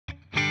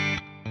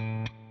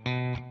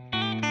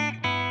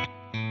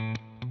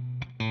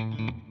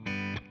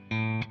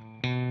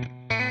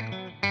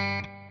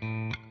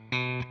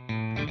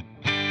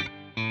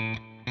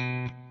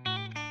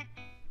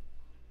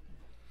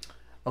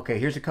Okay,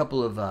 here's a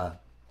couple of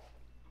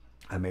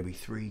maybe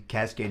 3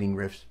 cascading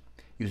riffs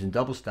using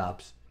double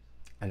stops,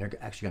 and they're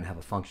actually going to have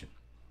a function.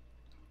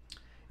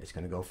 It's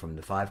going to go from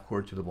the 5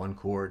 chord to the 1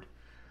 chord.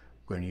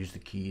 We're going to use the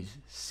keys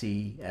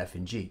C, F,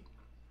 and G.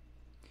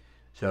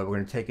 So we're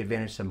going to take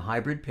advantage of some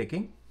hybrid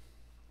picking,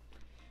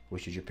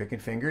 which is your picking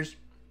fingers.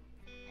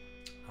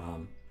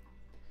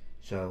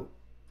 So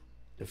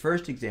the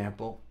first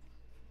example,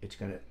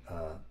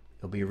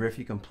 it'll be a riff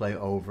you can play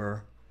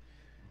over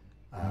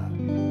a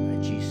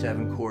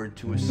G7 chord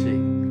to a C,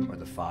 or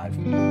the 5 to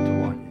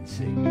 1 in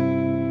C.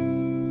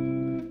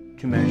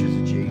 2 measures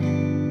of G,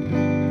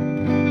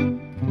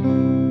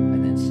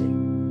 and then C.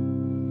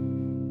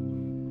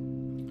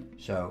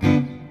 So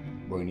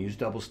we're going to use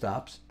double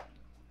stops,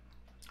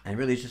 and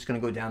really it's just going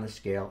to go down the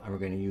scale, and we're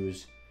going to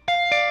use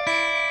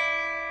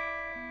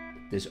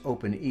this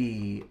open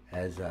E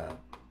as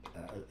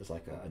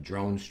like a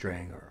drone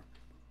string, or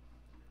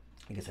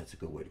I guess that's a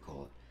good way to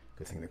call it.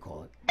 Good thing to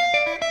call it.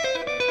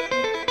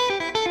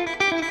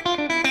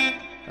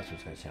 That's what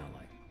it's going to sound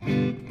like.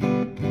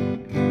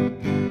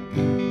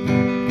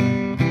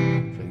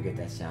 So you get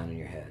that sound in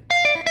your head.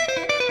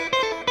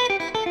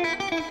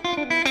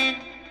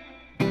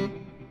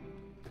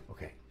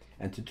 Okay,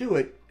 and to do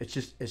it, it's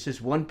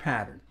just one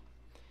pattern.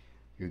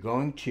 You're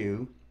going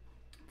to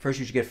first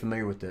you should get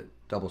familiar with the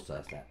double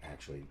stops. That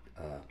actually.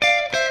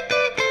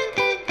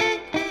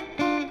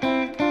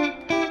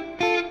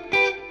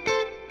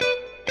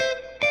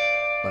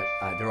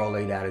 They're all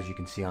laid out as you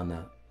can see on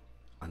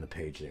the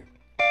page there.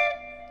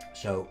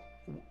 So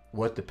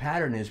what the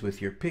pattern is with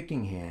your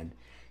picking hand,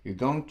 you're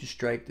going to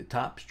strike the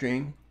top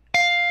string.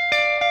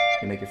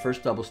 You make your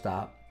first double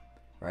stop,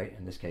 right?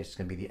 In this case, it's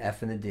going to be the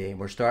F and the D. And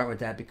we're starting with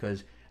that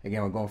because,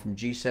 again, we're going from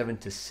G7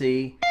 to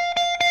C.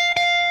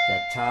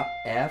 That top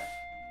F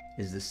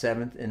is the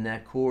 7th in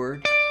that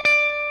chord,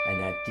 and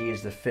that D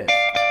is the 5th.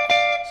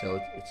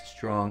 So it's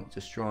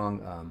a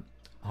strong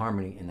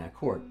harmony in that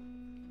chord.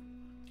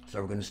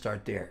 So we're going to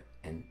start there,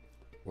 and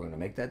we're going to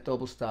make that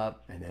double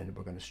stop, and then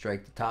we're going to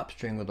strike the top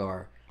string with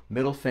our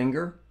middle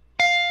finger,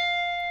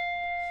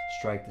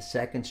 strike the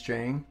 2nd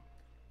string,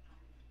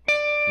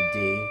 the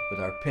D, with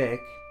our pick,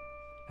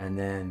 and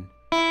then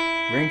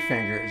ring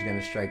finger is going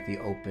to strike the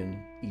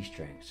open E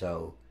string.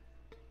 So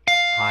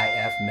high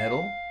F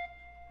middle,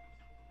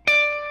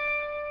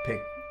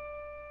 pick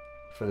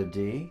for the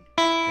D,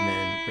 and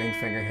then ring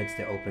finger hits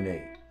the open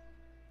E.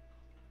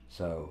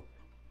 So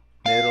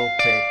middle,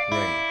 pick,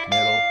 ring,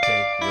 middle,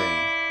 pick, ring,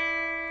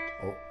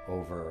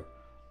 over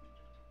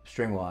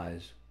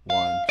string-wise,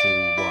 1,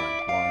 2, 1,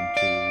 1,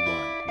 2,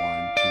 1,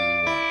 1,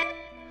 2, 1.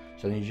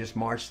 So then you just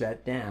march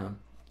that down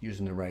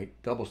using the right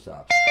double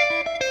stops.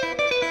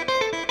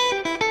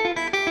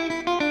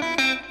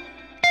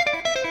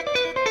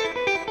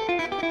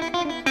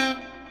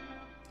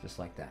 Just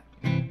like that.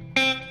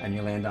 And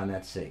you land on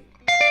that C.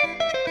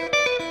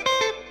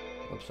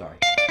 Oops, sorry.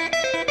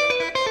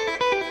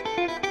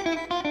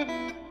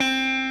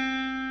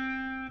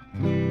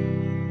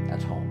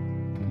 That's home.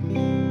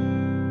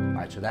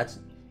 All right, so that's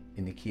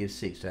in the key of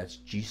C. So that's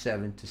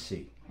G7 to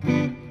C.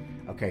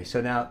 Okay,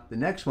 so now the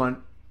next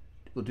one,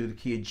 we'll do the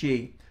key of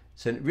G.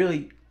 So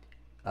really,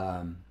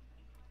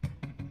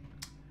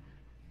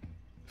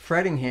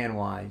 fretting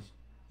hand-wise,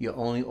 you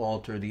only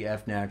alter the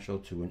F natural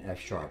to an F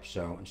sharp.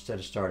 So instead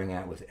of starting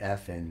out with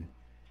F and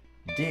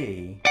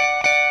D,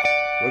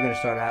 we're going to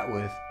start out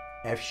with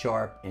F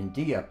sharp and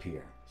D up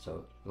here.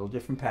 So a little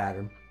different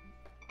pattern.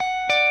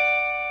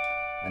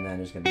 And then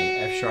there's going to be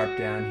an F sharp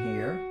down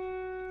here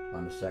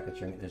on the 2nd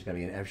string. There's going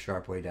to be an F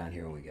sharp way down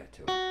here when we get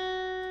to it.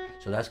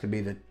 So that's going to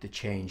be the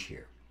change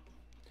here.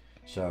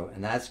 So,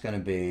 and that's going to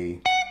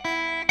be...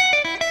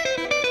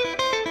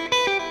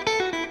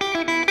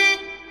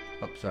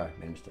 Oh, sorry,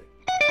 made a mistake.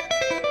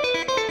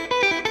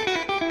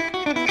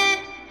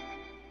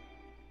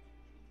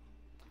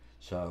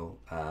 So,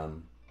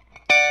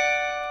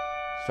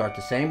 start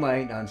the same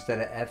way. Now instead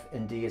of F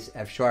and D, it's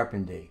F sharp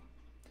and D.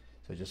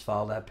 So just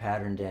follow that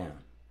pattern down.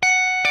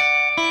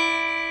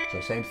 So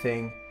same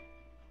thing,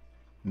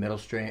 middle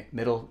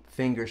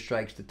finger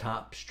strikes the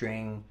top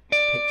string,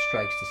 pick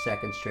strikes the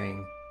 2nd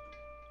string,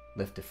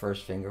 lift the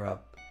 1st finger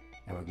up,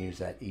 and we're going to use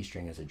that E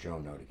string as a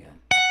drone note again.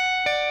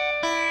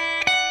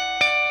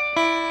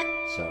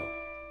 So,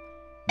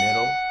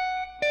 middle,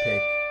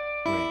 pick,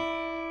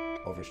 ring,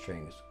 over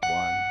strings,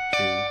 1,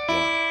 2, 1.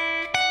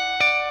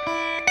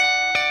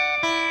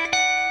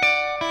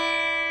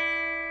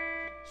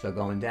 So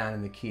going down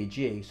in the key of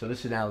G, so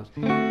this is now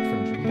from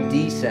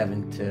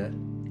D7 to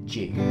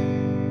G.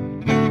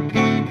 So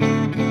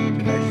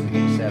there's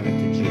D7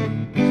 to G.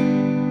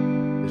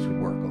 This would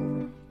work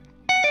over.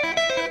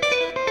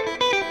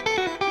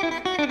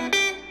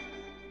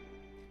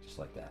 Just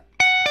like that.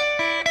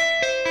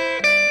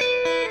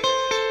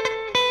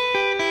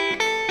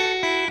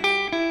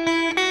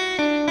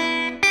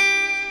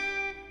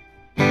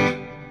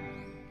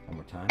 One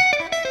more time.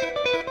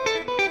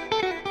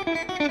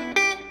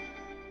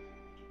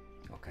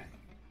 Okay.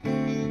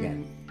 Again,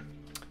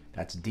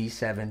 That's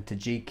D7 to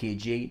G, key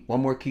G.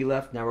 One more key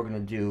left. Now we're going to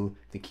do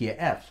the key of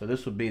F. So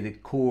this will be the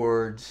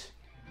chords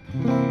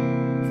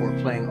for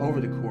playing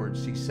over the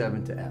chords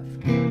C7 to F.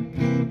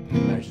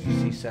 Measures of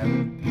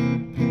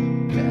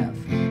C7 to F.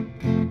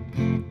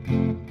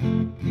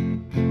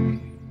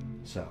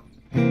 So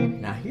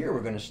now here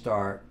we're going to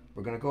start.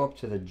 We're going to go up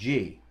to the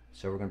G.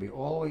 So we're going to be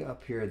all the way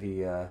up here.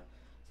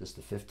 This is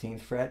the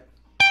 15th fret.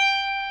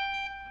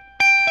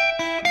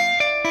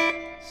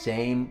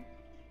 Same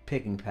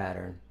picking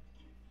pattern.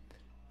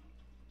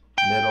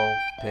 Middle,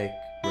 pick,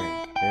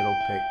 ring. Middle,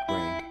 pick,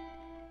 ring.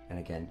 And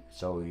again,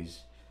 it's always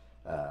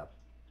the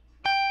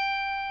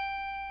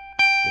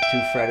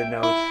 2 fretted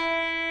notes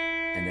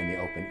and then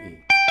the open E.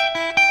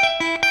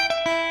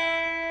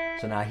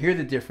 So now here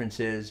the difference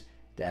is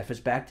the F is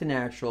back to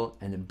natural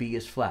and the B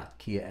is flat,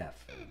 key of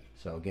F.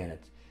 So again,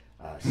 it's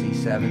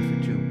C7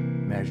 for 2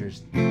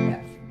 measures,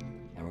 F.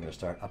 And we're going to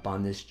start up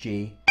on this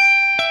G.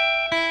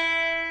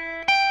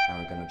 And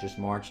we're going to just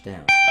march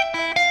down.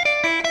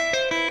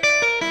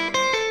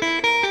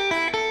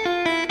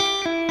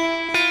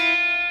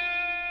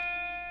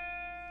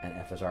 And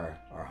F is our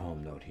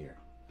home note here.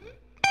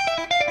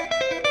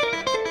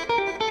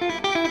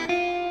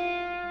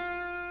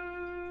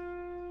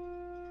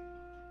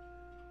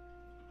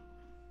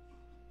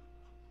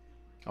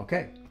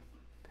 Okay.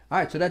 All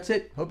right, so that's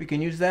it. Hope you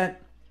can use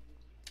that.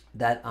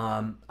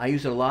 I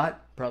use it a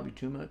lot, probably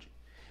too much,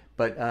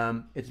 but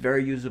it's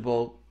very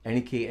usable,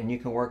 any key, and you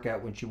can work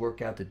out, once you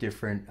work out the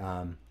different,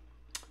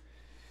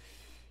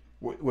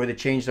 where the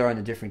changes are in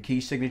the different key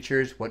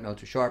signatures, what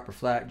notes are sharp or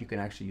flat, you can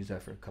actually use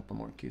that for a couple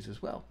more keys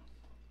as well.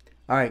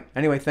 All right,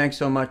 anyway, thanks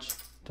so much.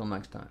 Till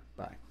next time.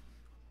 Bye.